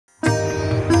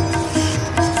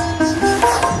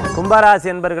கும்பராசி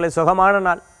என்பர்களை சுகமான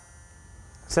நாள்.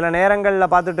 சில நேரங்களில்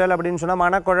பார்த்துட்டேன் அப்படின்னு சொன்னால்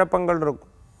மனக்குழப்பங்கள்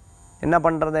இருக்கும். என்ன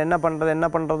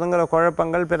பண்ணுறதுங்கிற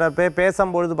குழப்பங்கள். பிறர்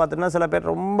பேசும்பொழுது பார்த்திங்கன்னா சில பேர்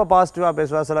ரொம்ப பாசிட்டிவாக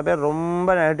பேசுவார், சில பேர்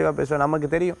ரொம்ப நெகட்டிவாக பேசுவார். நமக்கு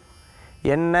தெரியும்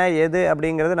என்ன எது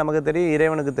அப்படிங்கிறது நமக்கு தெரியும்,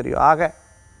 இறைவனுக்கு தெரியும். ஆக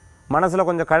மனசில்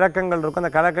கொஞ்சம் கழக்கங்கள் இருக்கும்.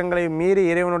 அந்த கழக்கங்களை மீறி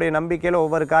இறைவனுடைய நம்பிக்கையில்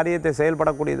ஒவ்வொரு காரியத்தை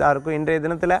செயல்படக்கூடியதாக இருக்கும். இன்றைய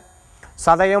தினத்தில்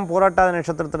சதயம் போராட்டாத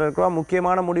நட்சத்திரத்தில் இருக்கிற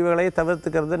முக்கியமான முடிவுகளை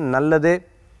தவிர்த்துக்கிறது நல்லது.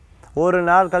 ஒரு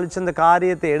நாள் கழித்து அந்த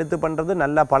காரியத்தை எடுத்து பண்ணுறது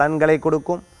நல்ல பலன்களை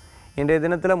கொடுக்கும். இன்றைய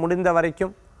தினத்தில் முடிந்த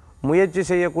வரைக்கும் முயற்சி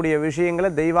செய்யக்கூடிய விஷயங்களை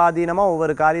தெய்வாதீனமாக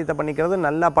ஒவ்வொரு காரியத்தை பண்ணிக்கிறது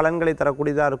நல்ல பலன்களை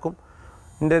தரக்கூடியதாக இருக்கும்.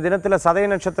 இன்றைய தினத்தில் சதய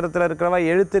நட்சத்திரத்தில் இருக்கிறவ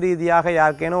எழுத்து ரீதியாக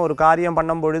யாருக்கேனும் ஒரு காரியம்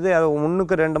பண்ணும் பொழுது அது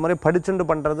 1க்கு 2 முறை படிச்சுண்டு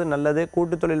பண்ணுறது நல்லது.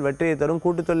 கூட்டுத்தொழில் வெற்றியை தரும்.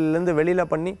 கூட்டுத்தொழிலேருந்து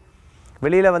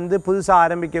வெளியில் வந்து புதுசாக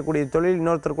ஆரம்பிக்கக்கூடிய தொழில்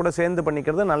இன்னொருத்தர் கூட சேர்ந்து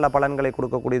பண்ணிக்கிறது நல்ல பலன்களை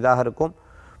கொடுக்கக்கூடியதாக இருக்கும்.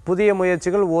 புதிய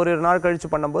முயற்சிகள் ஓரிரு நாள் கழித்து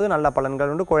பண்ணும்போது நல்ல பலன்கள்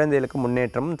உண்டு. குழந்தைகளுக்கு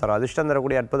முன்னேற்றமும் தரும். அதிர்ஷ்டம்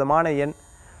தரக்கூடிய அற்புதமான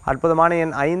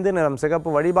எண் 5. நிறம் சிகப்பு.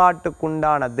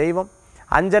 வழிபாட்டுக்குண்டான தெய்வம்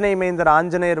அஞ்சனை மைந்தர்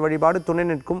ஆஞ்சநேயர் வழிபாடு. துணை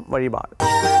நிற்கும் வழிபாடு.